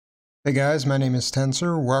Hey guys, my name is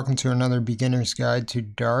Tensor. Welcome to another beginner's guide to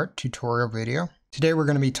Dart tutorial video. Today we're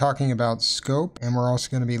going to be talking about scope, and we're also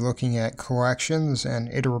going to be looking at collections and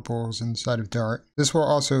iterables inside of Dart. This will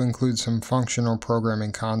also include some functional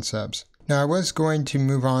programming concepts. Now I was going to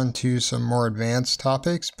move on to some more advanced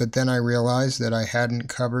topics, but then I realized that I hadn't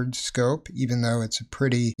covered scope, even though it's a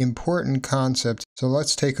pretty important concept. So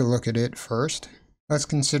let's take a look at it first. Let's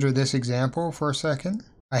consider this example for a second.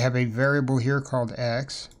 I have a variable here called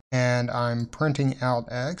x, and I'm printing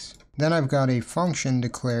out x. Then I've got a function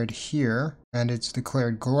declared here, and it's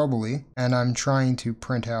declared globally, and I'm trying to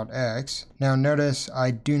print out x. Now notice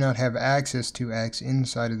I do not have access to x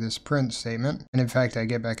inside of this print statement, and in fact I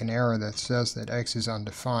get back an error that says that x is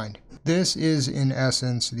undefined. This is in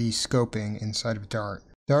essence the scoping inside of Dart.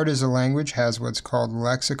 Dart as a language has what's called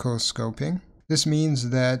lexical scoping. This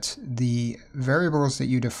means that the variables that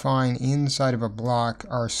you define inside of a block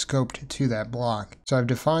are scoped to that block. So I've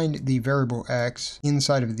defined the variable x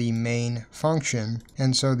inside of the main function,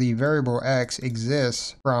 and so the variable x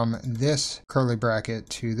exists from this curly bracket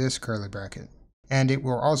to this curly bracket. And it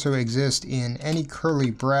will also exist in any curly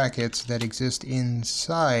brackets that exist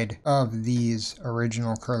inside of these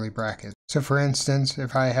original curly brackets. So for instance,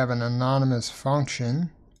 if I have an anonymous function,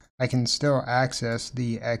 I can still access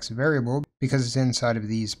the x variable because it's inside of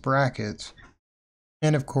these brackets.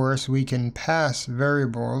 And of course, we can pass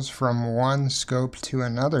variables from one scope to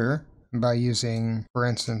another by using, for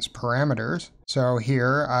instance, parameters. So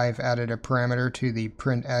here I've added a parameter to the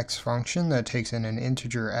printx function that takes in an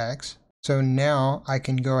integer x. So now I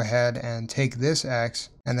can go ahead and take this x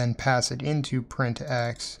and then pass it into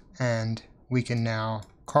printx, and we can now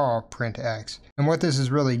call printx. And what this is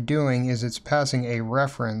really doing is it's passing a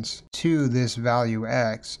reference to this value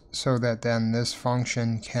x so that then this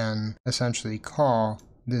function can essentially call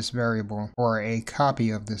this variable or a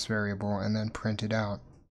copy of this variable and then print it out.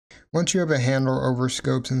 Once you have a handle over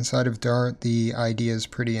scopes inside of Dart, the idea is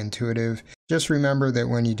pretty intuitive. Just remember that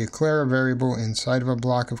when you declare a variable inside of a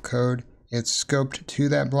block of code, it's scoped to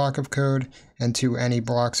that block of code and to any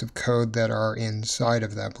blocks of code that are inside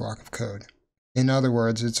of that block of code. In other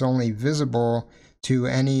words, it's only visible to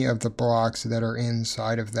any of the blocks that are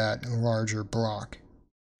inside of that larger block.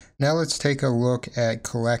 Now let's take a look at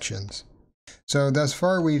collections. So thus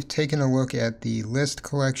far we've taken a look at the list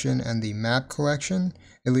collection and the map collection.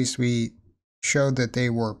 At least we showed that they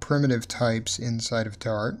were primitive types inside of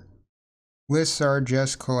Dart. Lists are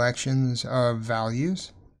just collections of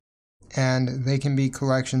values, and they can be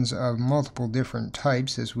collections of multiple different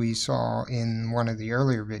types, as we saw in one of the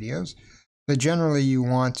earlier videos. But generally you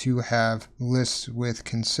want to have lists with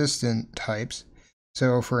consistent types.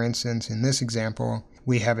 So for instance, in this example,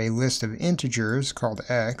 we have a list of integers called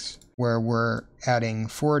x, where we're adding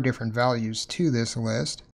 4 different values to this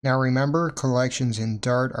list. Now remember, collections in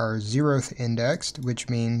Dart are 0th indexed, which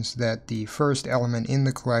means that the first element in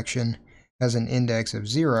the collection has an index of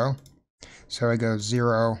 0. So it goes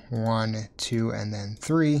 0, 1, 2, and then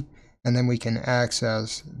 3. And then we can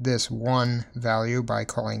access this 1 value by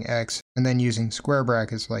calling x and then using square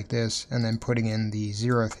brackets like this and then putting in the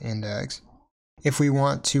 0th index. If we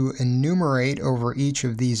want to enumerate over each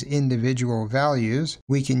of these individual values,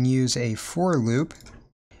 we can use a for loop,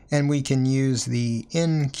 and we can use the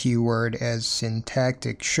in keyword as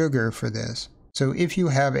syntactic sugar for this. So if you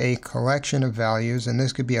have a collection of values, and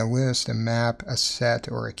this could be a list, a map, a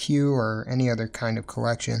set, or a queue, or any other kind of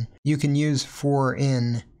collection, you can use for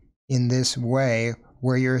in this way,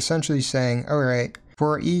 where you're essentially saying, alright,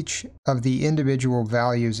 for each of the individual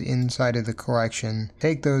values inside of the collection,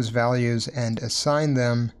 take those values and assign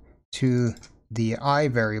them to the I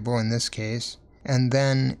variable in this case, and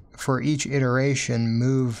then for each iteration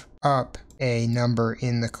move up a number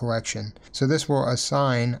in the collection. So this will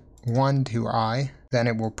assign 1 to I, then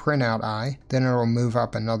it will print out I, then it will move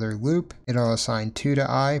up another loop, it'll assign 2 to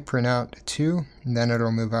I, print out 2, and then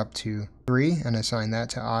it'll move up to 3 and assign that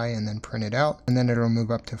to I and then print it out, and then it'll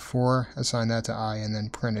move up to 4, assign that to I and then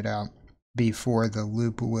print it out before the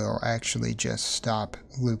loop will actually just stop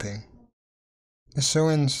looping. So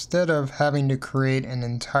instead of having to create an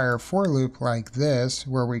entire for loop like this,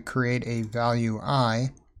 where we create a value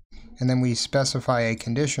I, and then we specify a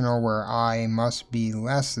conditional where I must be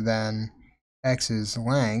less than x's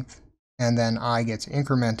length, and then I gets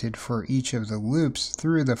incremented for each of the loops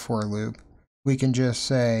through the for loop, we can just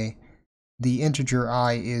say the integer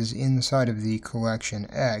I is inside of the collection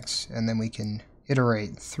x, and then we can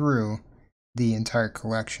iterate through the entire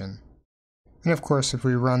collection. And of course, if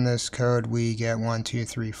we run this code, we get 1, 2,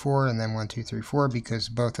 3, 4, and then 1, 2, 3, 4, because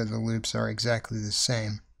both of the loops are exactly the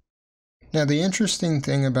same. Now the interesting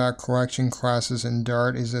thing about collection classes in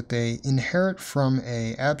Dart is that they inherit from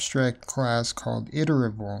an abstract class called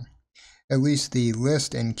Iterable. At least the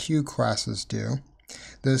list and queue classes do.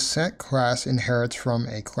 The set class inherits from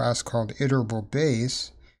a class called Iterable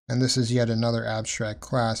base, and this is yet another abstract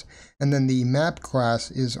class. And then the map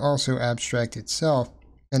class is also abstract itself,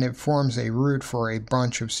 and it forms a root for a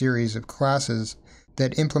bunch of series of classes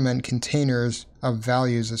that implement containers of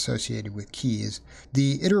values associated with keys.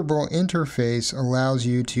 The iterable interface allows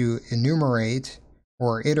you to enumerate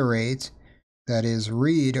or iterate, that is,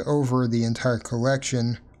 read over the entire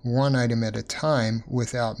collection one item at a time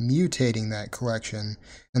without mutating that collection,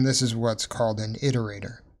 and this is what's called an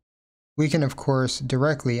iterator. We can of course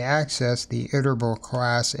directly access the iterable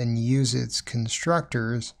class and use its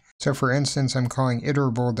constructors. So for instance, I'm calling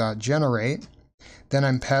iterable.generate. Then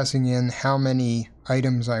I'm passing in how many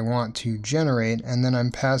items I want to generate, and then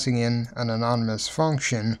I'm passing in an anonymous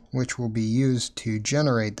function which will be used to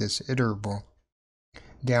generate this iterable.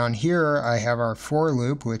 Down here I have our for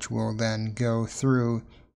loop, which will then go through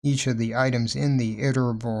each of the items in the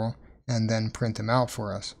iterable and then print them out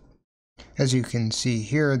for us. As you can see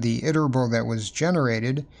here, the iterable that was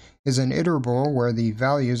generated is an iterable where the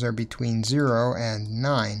values are between 0 and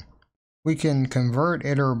 9. We can convert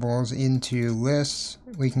iterables into lists,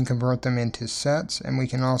 we can convert them into sets, and we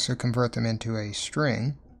can also convert them into a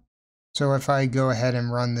string. So if I go ahead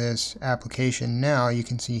and run this application now, you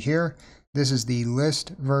can see here, this is the list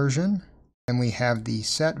version, and we have the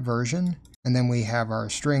set version, and then we have our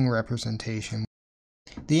string representation.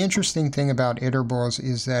 The interesting thing about iterables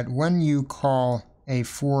is that when you call a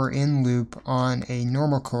for in loop on a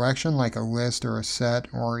normal collection like a list or a set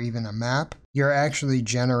or even a map, you're actually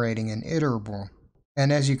generating an iterable.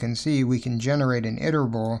 And as you can see, we can generate an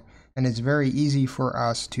iterable, and it's very easy for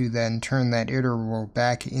us to then turn that iterable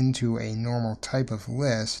back into a normal type of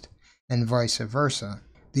list, and vice versa.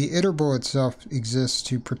 The iterable itself exists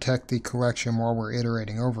to protect the collection while we're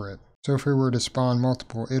iterating over it. So if we were to spawn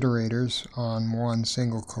multiple iterators on one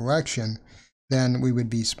single collection, then we would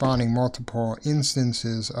be spawning multiple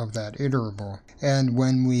instances of that iterable. And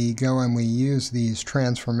when we go and we use these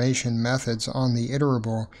transformation methods on the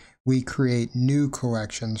iterable, we create new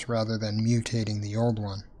collections rather than mutating the old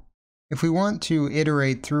one. If we want to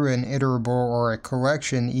iterate through an iterable or a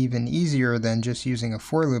collection even easier than just using a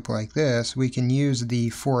for loop like this, we can use the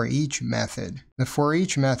for each method. The for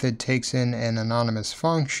each method takes in an anonymous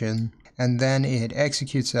function, and then it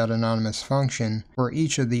executes that anonymous function for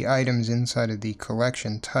each of the items inside of the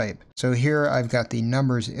collection type. So here I've got the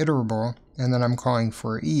numbers iterable, and then I'm calling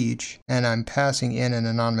for each, and I'm passing in an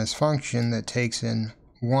anonymous function that takes in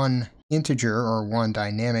one integer or one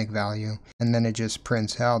dynamic value, and then it just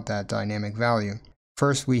prints out that dynamic value.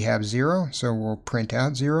 First we have 0, so we'll print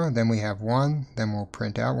out 0, then we have 1, then we'll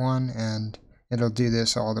print out 1, and it'll do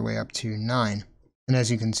this all the way up to 9. And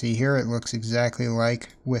as you can see here, it looks exactly like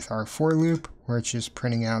with our for loop, where it's just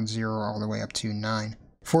printing out 0 all the way up to 9.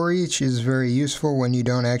 For each is very useful when you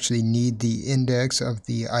don't actually need the index of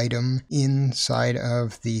the item inside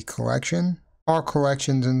of the collection. All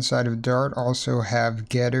collections inside of Dart also have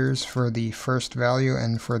getters for the first value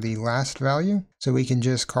and for the last value. So we can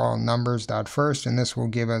just call numbers.first, and this will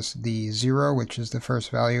give us the 0, which is the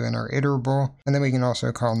first value in our iterable. And then we can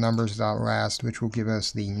also call numbers.last, which will give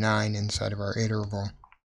us the 9 inside of our iterable.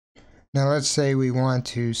 Now let's say we want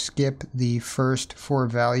to skip the first 4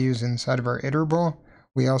 values inside of our iterable.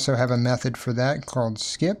 We also have a method for that called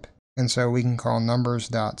skip. And so we can call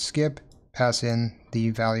numbers.skip, pass in the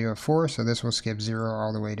value of 4, so this will skip 0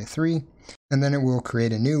 all the way to 3, and then it will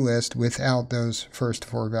create a new list without those first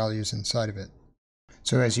 4 values inside of it.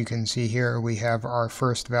 So as you can see here, we have our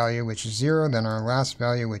first value, which is 0, then our last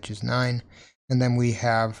value, which is 9, and then we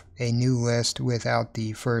have a new list without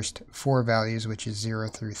the first 4 values, which is 0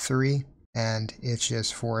 through 3, and it's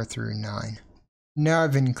just 4 through 9. Now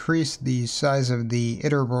I've increased the size of the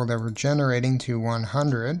iterable that we're generating to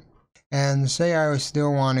 100, and say I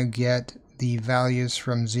still want to get the values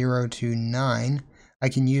from 0 to 9, I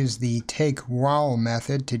can use the TakeWall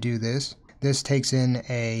method to do this. This takes in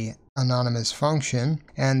an anonymous function,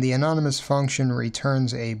 and the anonymous function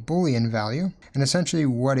returns a Boolean value. And essentially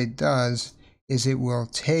what it does is it will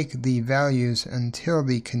take the values until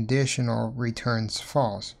the conditional returns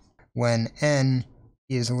false. When n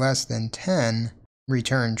is less than 10,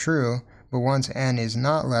 return true, but once n is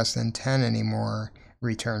not less than 10 anymore,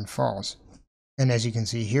 return false. And as you can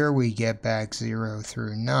see here, we get back 0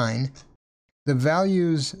 through 9. The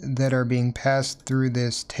values that are being passed through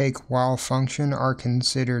this TakeWall function are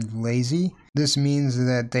considered lazy. This means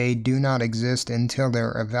that they do not exist until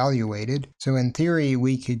they're evaluated. So in theory,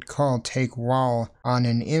 we could call TakeWall on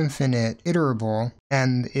an infinite iterable,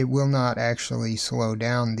 and it will not actually slow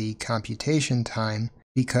down the computation time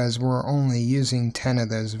because we're only using 10 of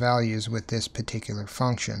those values with this particular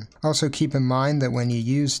function. Also keep in mind that when you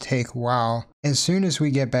use TakeWall, as soon as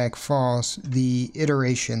we get back false, the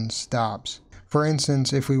iteration stops. For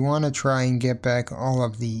instance, if we want to try and get back all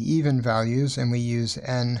of the even values and we use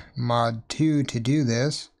n mod 2 to do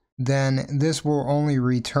this, then this will only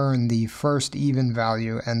return the first even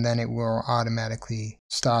value and then it will automatically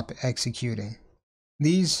stop executing.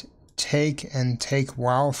 These take and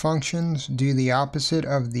TakeWall functions do the opposite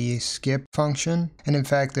of the skip function, and in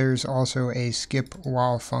fact there's also a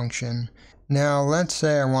SkipWall function. Now let's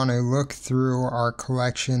say I want to look through our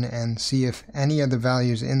collection and see if any of the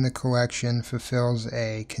values in the collection fulfills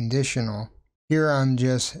a conditional. Here I'm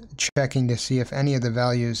just checking to see if any of the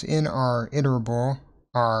values in our iterable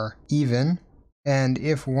are even, and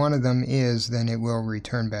if one of them is, then it will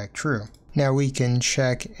return back true. Now we can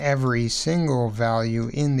check every single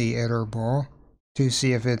value in the iterable to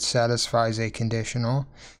see if it satisfies a conditional.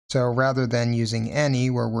 So rather than using any,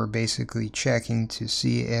 where we're basically checking to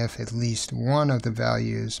see if at least one of the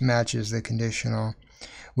values matches the conditional,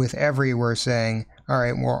 with every we're saying,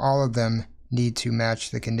 alright, well all of them need to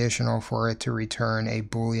match the conditional for it to return a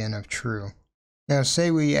boolean of true. Now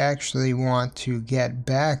say we actually want to get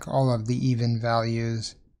back all of the even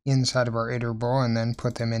values inside of our iterable and then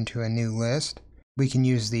put them into a new list. We can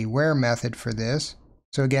use the where method for this.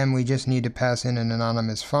 So again, we just need to pass in an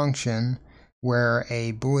anonymous function where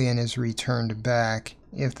a boolean is returned back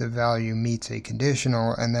if the value meets a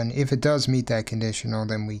conditional, and then if it does meet that conditional,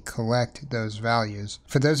 then we collect those values.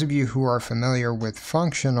 For those of you who are familiar with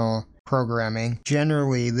functional programming,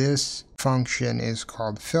 generally this function is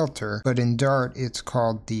called filter, but in Dart it's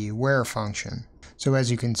called the where function. So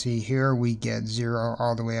as you can see here, we get 0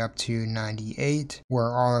 all the way up to 98,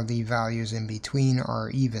 where all of the values in between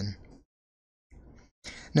are even.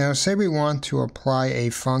 Now say we want to apply a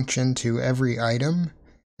function to every item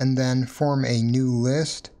and then form a new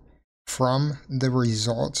list from the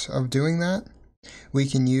results of doing that. We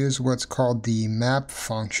can use what's called the map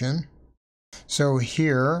function. So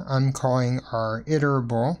here I'm calling our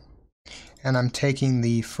iterable and I'm taking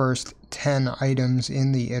the first 10 items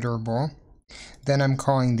in the iterable. Then I'm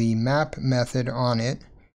calling the map method on it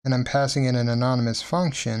and I'm passing in an anonymous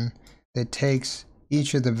function that takes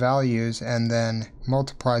each of the values and then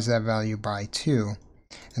multiplies that value by 2.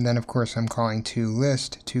 And then of course I'm calling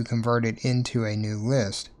toList to convert it into a new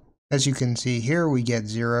list. As you can see here, we get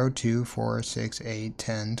 0, 2, 4, 6, 8,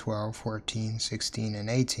 10, 12, 14, 16, and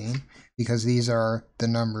 18 because these are the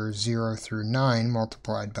numbers 0 through 9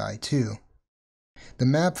 multiplied by 2. The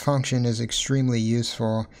map function is extremely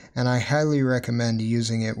useful, and I highly recommend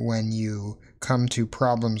using it when you come to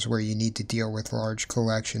problems where you need to deal with large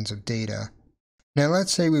collections of data. Now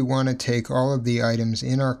let's say we want to take all of the items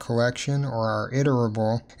in our collection or our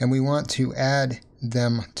iterable and we want to add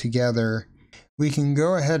them together. We can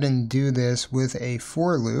go ahead and do this with a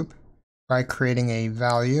for loop by creating a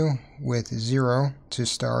value with 0 to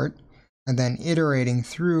start and then iterating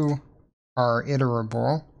through our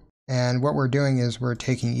iterable. And what we're doing is we're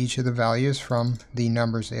taking each of the values from the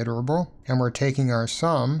numbers iterable and we're taking our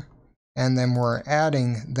sum and then we're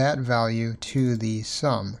adding that value to the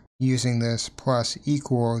sum using this plus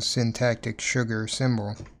equals syntactic sugar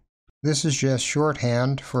symbol. This is just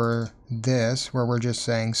shorthand for this, where we're just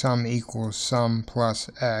saying sum equals sum plus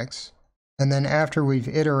x. And then after we've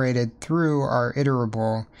iterated through our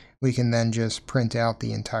iterable, we can then just print out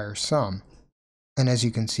the entire sum. And as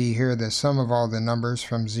you can see here, the sum of all the numbers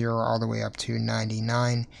from 0 all the way up to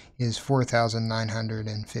 99 is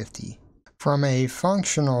 4,950. From a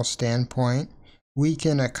functional standpoint, we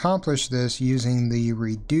can accomplish this using the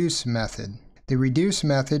reduce method. The reduce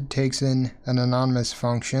method takes in an anonymous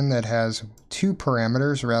function that has 2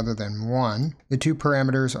 parameters rather than 1. The 2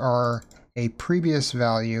 parameters are a previous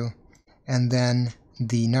value and then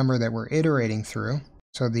the number that we're iterating through.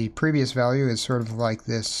 So the previous value is sort of like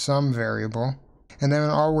this sum variable. And then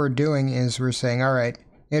all we're doing is we're saying, all right,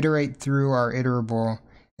 iterate through our iterable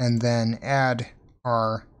and then add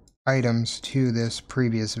our items to this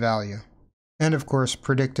previous value. And of course,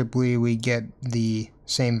 predictably, we get the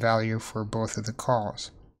same value for both of the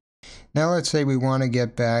calls. Now let's say we want to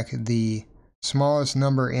get back the smallest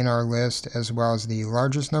number in our list as well as the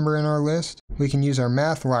largest number in our list. We can use our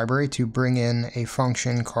math library to bring in a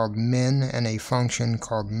function called min and a function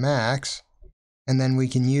called max. And then we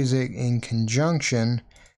can use it in conjunction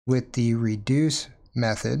with the reduce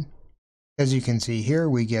method, as you can see here,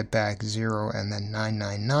 we get back 0 and then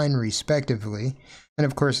 999 respectively. And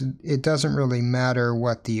of course, it doesn't really matter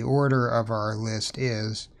what the order of our list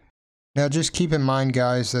is. Now just keep in mind,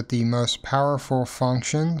 guys, that the most powerful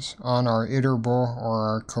functions on our iterable or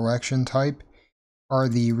our collection type are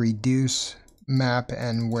the reduce, map,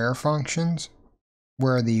 and where functions,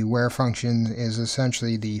 where the where function is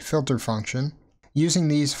essentially the filter function. Using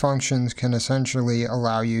these functions can essentially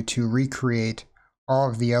allow you to recreate all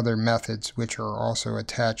of the other methods which are also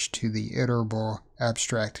attached to the iterable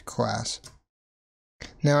abstract class.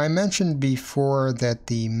 Now I mentioned before that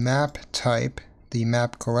the map type, the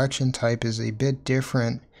map collection type, is a bit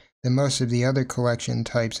different than most of the other collection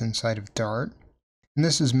types inside of Dart. And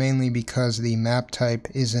this is mainly because the map type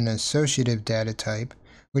is an associative data type,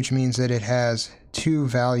 which means that it has two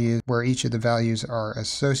values where each of the values are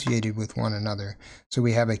associated with one another. So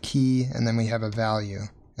we have a key and then we have a value,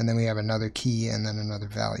 and then we have another key and then another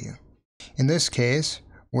value. In this case,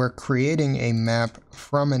 we're creating a map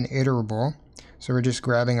from an iterable. So we're just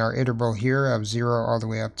grabbing our iterable here of 0 all the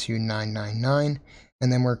way up to 999,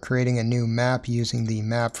 and then we're creating a new map using the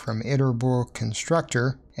map from iterable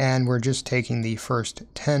constructor, and we're just taking the first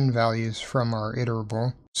 10 values from our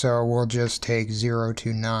iterable. So we'll just take 0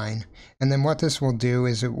 to 9. And then what this will do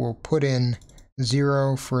is it will put in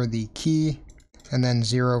 0 for the key, and then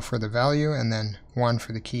 0 for the value, and then 1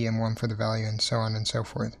 for the key and 1 for the value, and so on and so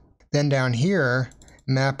forth. Then down here,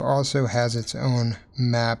 map also has its own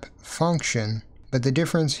map function, but the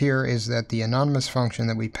difference here is that the anonymous function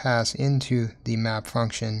that we pass into the map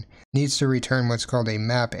function needs to return what's called a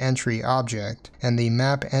map entry object, and the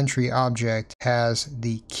map entry object has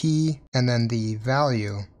the key and then the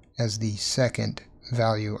value as the second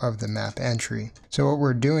value of the map entry. So what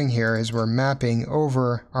we're doing here is we're mapping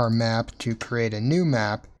over our map to create a new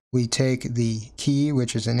map. We take the key,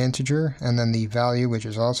 which is an integer, and then the value, which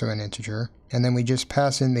is also an integer, and then we just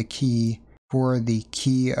pass in the key for the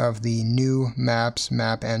key of the new map's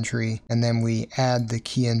map entry, and then we add the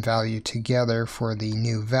key and value together for the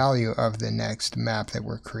new value of the next map that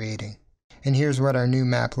we're creating. And here's what our new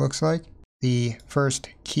map looks like. The first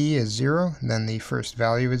key is 0, then the first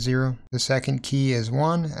value is 0. The second key is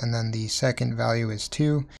 1, and then the second value is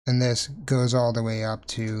 2, and this goes all the way up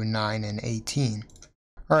to 9 and 18.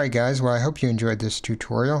 Alright guys, well I hope you enjoyed this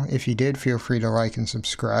tutorial. If you did, feel free to like and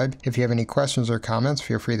subscribe. If you have any questions or comments,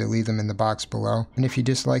 feel free to leave them in the box below. And if you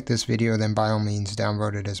dislike this video, then by all means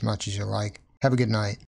downvote it as much as you like. Have a good night.